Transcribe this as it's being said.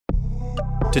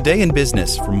Today in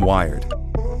Business from Wired.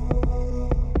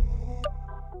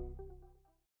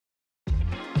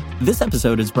 This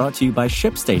episode is brought to you by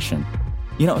ShipStation.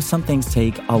 You know, some things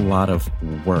take a lot of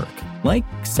work, like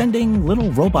sending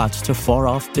little robots to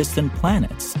far-off distant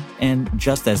planets. And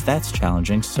just as that's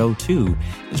challenging, so too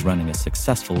is running a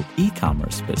successful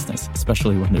e-commerce business,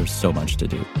 especially when there's so much to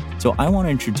do. So I want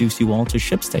to introduce you all to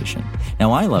ShipStation.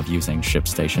 Now, I love using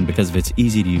ShipStation because of its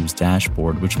easy-to-use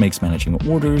dashboard, which makes managing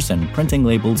orders and printing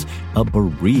labels a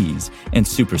breeze and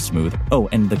super smooth. Oh,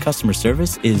 and the customer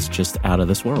service is just out of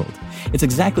this world. It's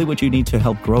exactly what you need to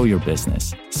help grow your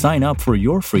business. Sign up for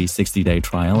your free 60-day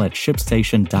trial at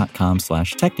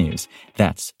shipstation.com/technews.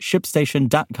 That's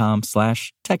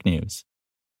shipstation.com/technews.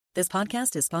 This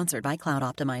podcast is sponsored by Cloud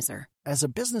Optimizer. As a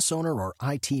business owner or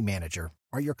IT manager,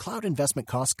 are your cloud investment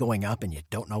costs going up and you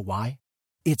don't know why?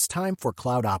 It's time for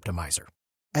Cloud Optimizer.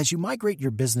 As you migrate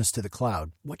your business to the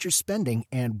cloud, what you're spending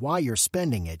and why you're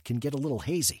spending it can get a little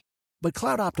hazy. But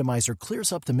Cloud Optimizer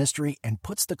clears up the mystery and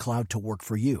puts the cloud to work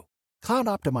for you. Cloud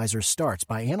Optimizer starts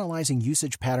by analyzing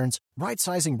usage patterns,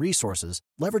 right-sizing resources,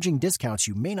 leveraging discounts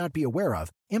you may not be aware of,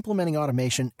 implementing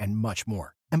automation, and much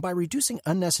more. And by reducing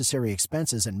unnecessary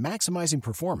expenses and maximizing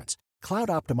performance, Cloud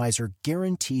Optimizer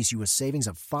guarantees you a savings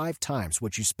of 5 times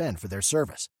what you spend for their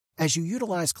service. As you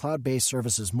utilize cloud-based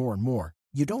services more and more,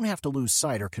 you don't have to lose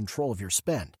sight or control of your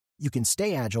spend. You can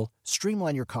stay agile,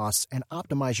 streamline your costs, and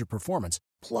optimize your performance,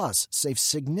 plus save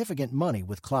significant money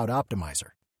with Cloud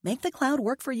Optimizer. Make the cloud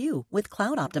work for you with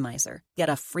Cloud Optimizer. Get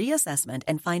a free assessment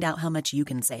and find out how much you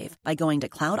can save by going to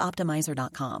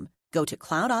cloudoptimizer.com. Go to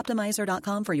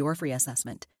cloudoptimizer.com for your free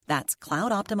assessment. That's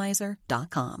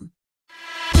cloudoptimizer.com.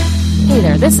 Hey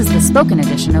there, this is the spoken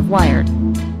edition of Wired.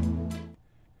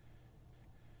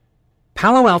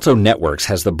 Palo Alto Networks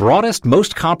has the broadest,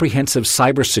 most comprehensive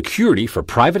cybersecurity for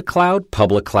private cloud,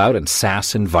 public cloud, and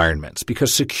SaaS environments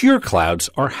because secure clouds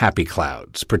are happy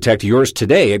clouds. Protect yours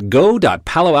today at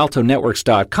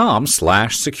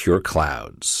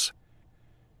go.paloaltonetworks.com/secure-clouds.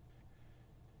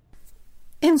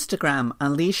 Instagram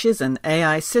unleashes an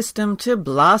AI system to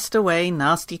blast away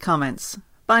nasty comments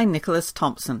by Nicholas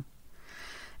Thompson.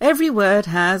 Every word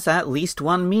has at least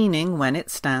one meaning when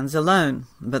it stands alone,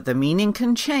 but the meaning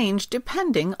can change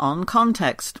depending on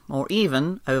context, or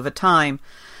even over time.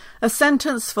 A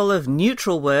sentence full of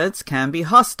neutral words can be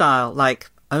hostile,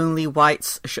 like, only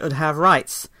whites should have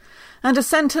rights. And a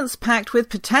sentence packed with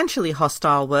potentially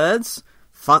hostile words,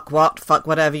 fuck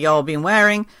whatever y'all been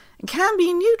wearing, can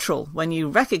be neutral when you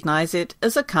recognize it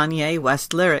as a Kanye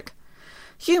West lyric.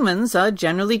 Humans are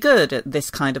generally good at this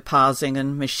kind of parsing,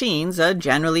 and machines are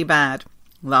generally bad.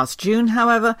 Last June,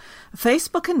 however,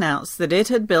 Facebook announced that it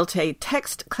had built a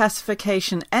text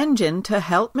classification engine to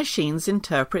help machines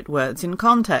interpret words in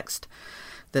context.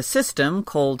 The system,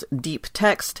 called Deep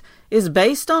Text, is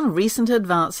based on recent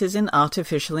advances in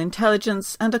artificial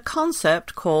intelligence and a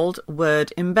concept called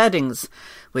word embeddings,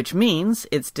 which means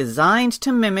it's designed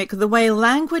to mimic the way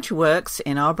language works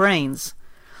in our brains.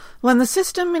 When the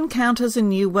system encounters a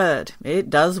new word, it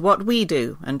does what we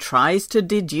do and tries to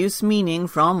deduce meaning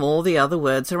from all the other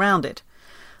words around it.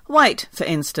 White, for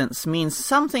instance, means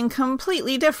something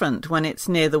completely different when it's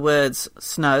near the words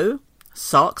snow,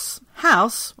 socks,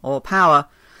 house, or power.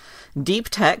 Deep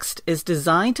text is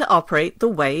designed to operate the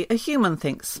way a human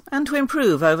thinks and to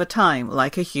improve over time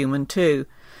like a human too.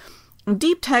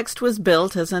 Deep Text was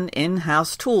built as an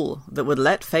in-house tool that would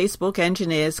let Facebook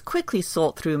engineers quickly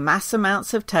sort through mass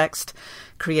amounts of text,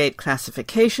 create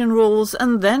classification rules,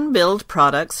 and then build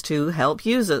products to help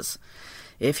users.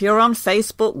 If you're on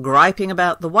Facebook griping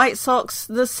about the White Sox,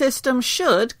 the system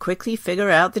should quickly figure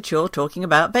out that you're talking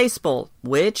about baseball,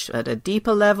 which, at a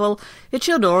deeper level, it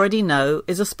should already know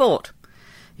is a sport.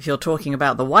 If you're talking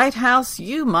about the White House,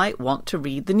 you might want to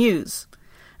read the news.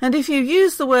 And if you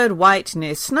use the word white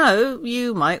near snow,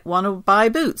 you might want to buy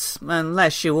boots,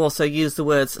 unless you also use the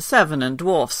words seven and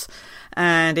dwarfs.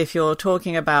 And if you're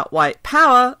talking about white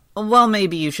power, well,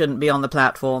 maybe you shouldn't be on the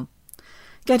platform.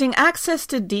 Getting access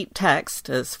to deep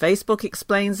text, as Facebook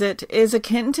explains it, is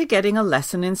akin to getting a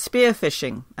lesson in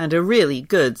spearfishing, and a really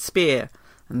good spear.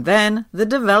 And then the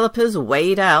developers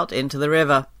wade out into the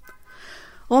river.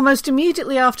 Almost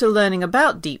immediately after learning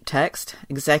about deep text,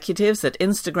 executives at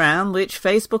Instagram, which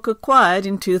Facebook acquired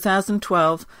in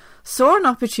 2012, saw an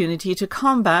opportunity to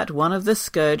combat one of the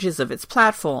scourges of its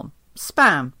platform,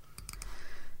 spam.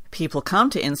 People come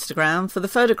to Instagram for the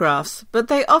photographs, but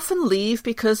they often leave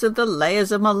because of the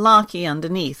layers of malarkey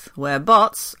underneath, where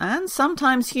bots, and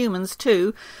sometimes humans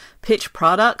too, pitch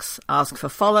products, ask for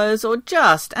follows, or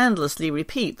just endlessly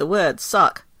repeat the word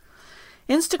suck.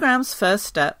 Instagram's first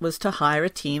step was to hire a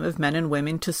team of men and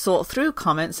women to sort through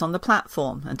comments on the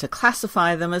platform and to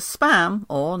classify them as spam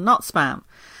or not spam.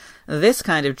 This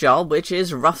kind of job, which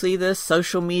is roughly the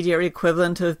social media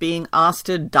equivalent of being asked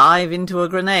to dive into a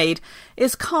grenade,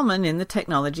 is common in the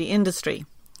technology industry.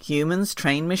 Humans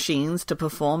train machines to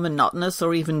perform monotonous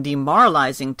or even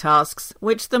demoralizing tasks,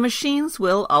 which the machines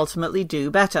will ultimately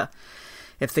do better.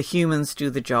 If the humans do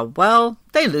the job well,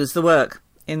 they lose the work.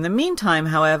 In the meantime,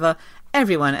 however,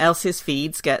 everyone else's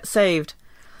feeds get saved.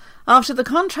 After the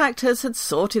contractors had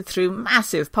sorted through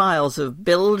massive piles of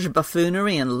bilge,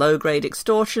 buffoonery and low-grade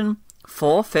extortion,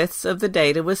 4/5 of the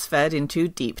data was fed into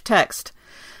deep text.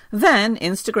 Then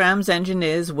Instagram's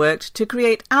engineers worked to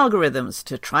create algorithms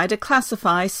to try to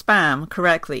classify spam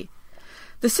correctly.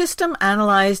 The system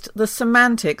analyzed the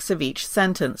semantics of each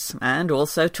sentence and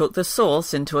also took the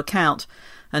source into account.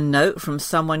 A note from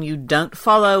someone you don't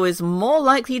follow is more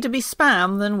likely to be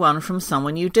spam than one from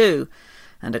someone you do.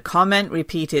 And a comment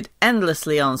repeated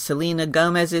endlessly on Selena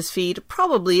Gomez's feed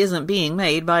probably isn't being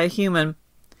made by a human.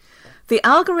 The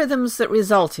algorithms that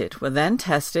resulted were then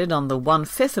tested on the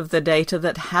 1/5 of the data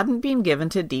that hadn't been given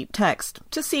to deep text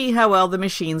to see how well the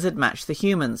machines had matched the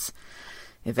humans.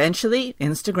 Eventually,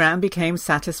 Instagram became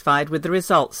satisfied with the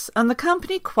results, and the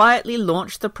company quietly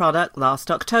launched the product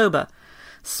last October.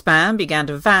 Spam began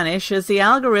to vanish as the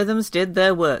algorithms did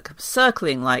their work,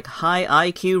 circling like high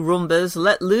IQ Roombas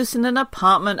let loose in an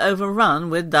apartment overrun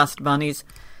with dust bunnies.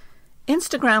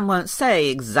 Instagram won't say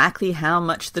exactly how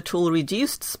much the tool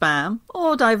reduced spam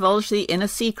or divulge the inner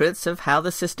secrets of how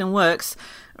the system works.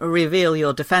 Reveal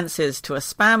your defenses to a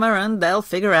spammer and they'll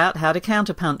figure out how to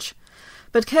counterpunch.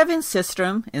 But Kevin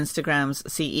Systrom, Instagram's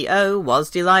CEO, was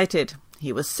delighted.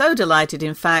 He was so delighted,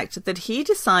 in fact, that he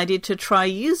decided to try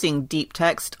using deep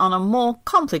text on a more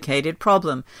complicated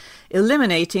problem,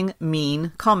 eliminating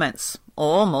mean comments,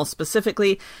 or more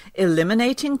specifically,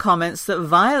 eliminating comments that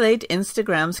violate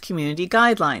Instagram's community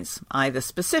guidelines, either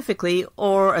specifically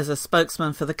or, as a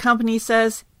spokesman for the company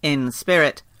says, in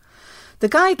spirit. The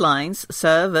guidelines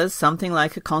serve as something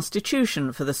like a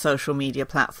constitution for the social media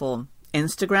platform.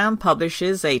 Instagram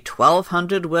publishes a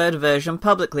 1,200-word version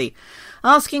publicly,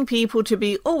 asking people to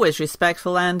be always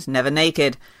respectful and never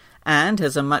naked, and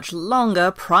has a much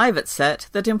longer private set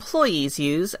that employees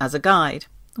use as a guide.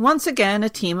 Once again, a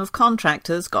team of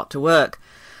contractors got to work.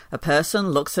 A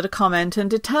person looks at a comment and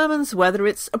determines whether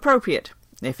it's appropriate.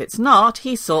 If it's not,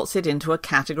 he sorts it into a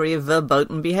category of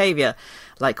verboten behavior,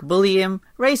 like bullying,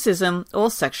 racism,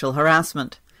 or sexual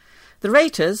harassment. The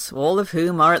raters, all of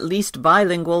whom are at least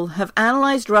bilingual, have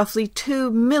analysed roughly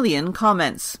 2 million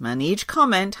comments, and each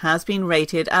comment has been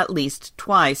rated at least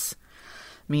twice.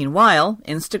 Meanwhile,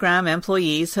 Instagram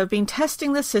employees have been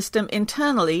testing the system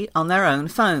internally on their own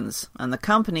phones, and the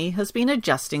company has been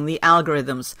adjusting the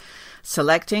algorithms,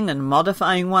 selecting and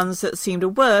modifying ones that seem to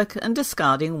work and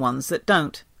discarding ones that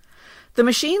don't. The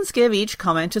machines give each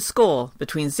comment a score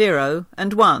between 0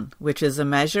 and 1, which is a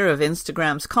measure of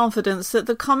Instagram's confidence that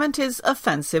the comment is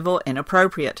offensive or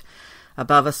inappropriate.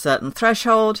 Above a certain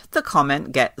threshold, the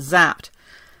comment gets zapped.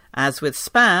 As with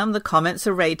spam, the comments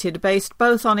are rated based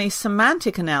both on a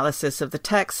semantic analysis of the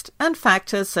text and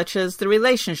factors such as the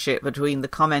relationship between the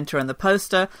commenter and the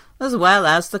poster, as well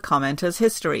as the commenter's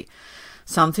history.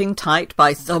 Something typed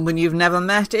by someone you've never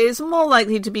met is more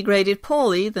likely to be graded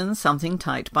poorly than something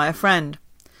typed by a friend.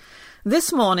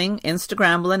 This morning,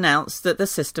 Instagram will announce that the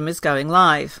system is going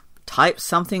live. Type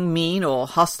something mean or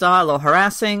hostile or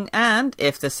harassing, and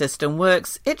if the system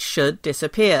works, it should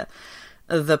disappear.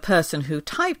 The person who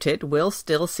typed it will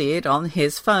still see it on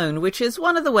his phone, which is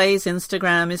one of the ways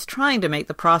Instagram is trying to make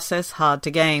the process hard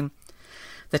to game.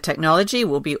 The technology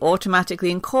will be automatically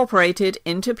incorporated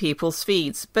into people's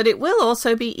feeds, but it will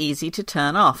also be easy to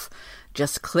turn off.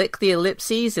 Just click the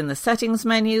ellipses in the settings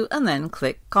menu and then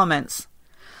click comments.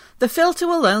 The filter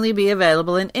will only be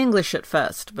available in English at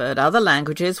first, but other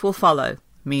languages will follow.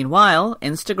 Meanwhile,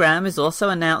 Instagram is also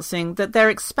announcing that they're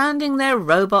expanding their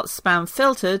robot spam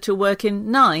filter to work in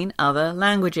 9 other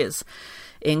languages: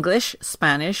 English,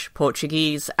 Spanish,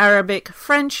 Portuguese, Arabic,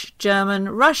 French, German,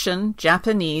 Russian,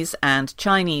 Japanese, and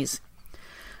Chinese.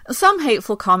 Some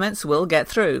hateful comments will get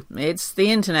through. It's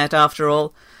the internet, after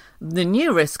all. The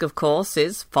new risk, of course,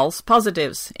 is false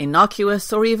positives,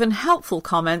 innocuous or even helpful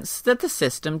comments that the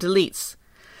system deletes.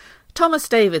 Thomas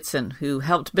Davidson, who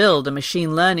helped build a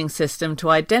machine learning system to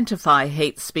identify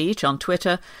hate speech on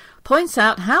Twitter, points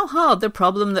out how hard the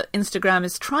problem that Instagram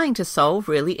is trying to solve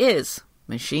really is.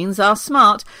 Machines are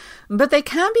smart, but they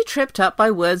can be tripped up by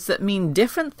words that mean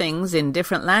different things in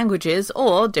different languages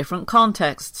or different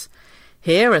contexts.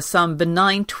 Here are some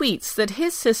benign tweets that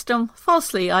his system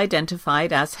falsely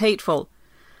identified as hateful.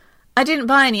 I didn't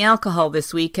buy any alcohol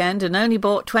this weekend and only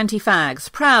bought 20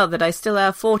 fags. Proud that I still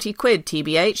have 40 quid,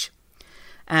 TBH.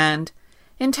 And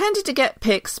intended to get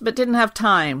pics but didn't have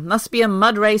time. Must be a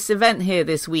mud race event here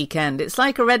this weekend. It's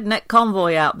like a redneck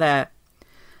convoy out there.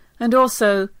 And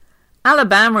also,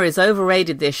 Alabama is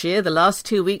overrated this year. The last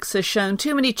 2 weeks has shown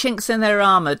too many chinks in their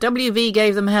armour. WV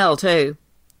gave them hell too.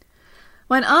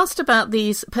 When asked about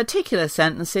these particular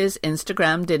sentences,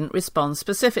 Instagram didn't respond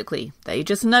specifically. They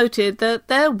just noted that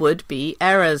there would be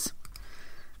errors.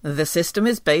 The system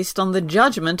is based on the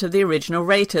judgment of the original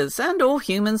raters, and all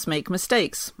humans make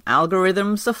mistakes.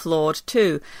 Algorithms are flawed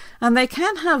too, and they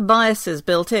can have biases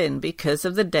built in because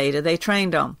of the data they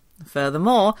trained on.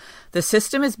 Furthermore, the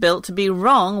system is built to be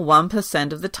wrong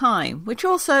 1% of the time, which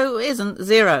also isn't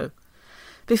zero.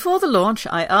 Before the launch,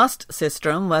 I asked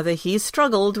Systrom whether he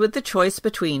struggled with the choice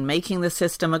between making the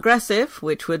system aggressive,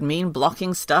 which would mean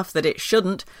blocking stuff that it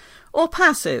shouldn't, or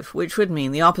passive, which would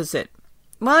mean the opposite.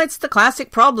 Well, it's the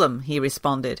classic problem, he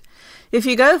responded. If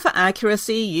you go for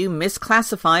accuracy, you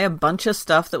misclassify a bunch of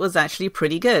stuff that was actually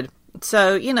pretty good.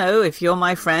 So, if you're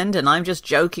my friend and I'm just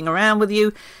joking around with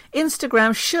you,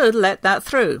 Instagram should let that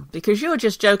through, because you're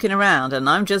just joking around and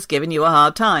I'm just giving you a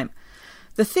hard time.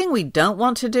 The thing we don't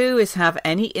want to do is have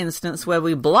any instance where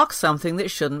we block something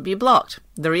that shouldn't be blocked.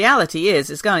 The reality is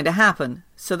it's going to happen.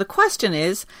 So the question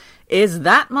is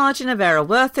that margin of error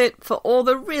worth it for all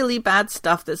the really bad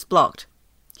stuff that's blocked?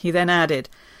 He then added,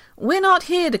 we're not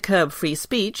here to curb free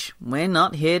speech. We're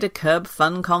not here to curb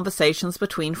fun conversations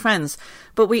between friends.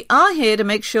 But we are here to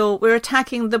make sure we're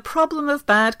attacking the problem of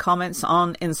bad comments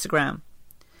on Instagram.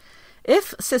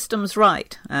 If system's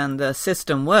right, and the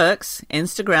system works,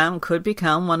 Instagram could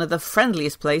become one of the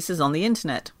friendliest places on the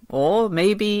internet. Or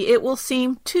maybe it will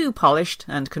seem too polished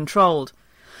and controlled.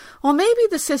 Or maybe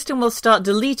the system will start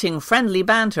deleting friendly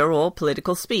banter or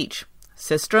political speech.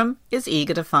 System is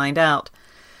eager to find out.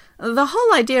 The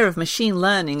whole idea of machine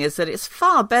learning is that it's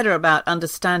far better about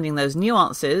understanding those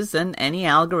nuances than any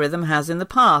algorithm has in the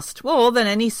past, or than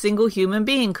any single human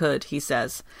being could, he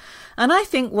says. And I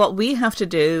think what we have to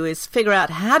do is figure out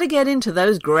how to get into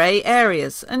those grey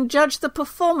areas and judge the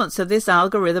performance of this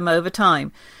algorithm over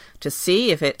time to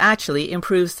see if it actually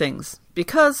improves things.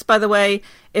 Because, by the way,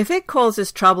 if it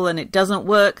causes trouble and it doesn't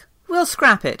work, we'll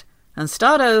scrap it and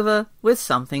start over with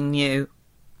something new.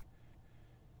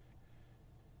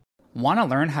 Want to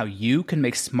learn how you can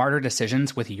make smarter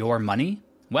decisions with your money?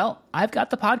 Well, I've got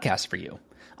the podcast for you.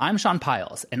 I'm Sean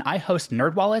Piles, and I host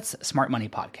NerdWallet's Smart Money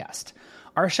Podcast.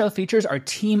 Our show features our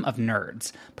team of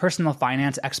nerds, personal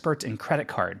finance experts in credit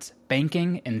cards,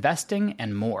 banking, investing,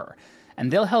 and more.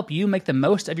 And they'll help you make the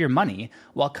most of your money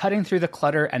while cutting through the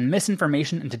clutter and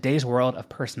misinformation in today's world of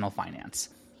personal finance.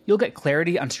 You'll get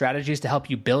clarity on strategies to help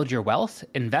you build your wealth,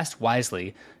 invest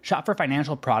wisely, shop for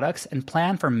financial products, and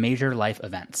plan for major life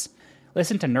events.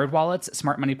 Listen to NerdWallet's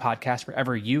Smart Money Podcast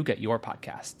wherever you get your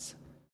podcasts.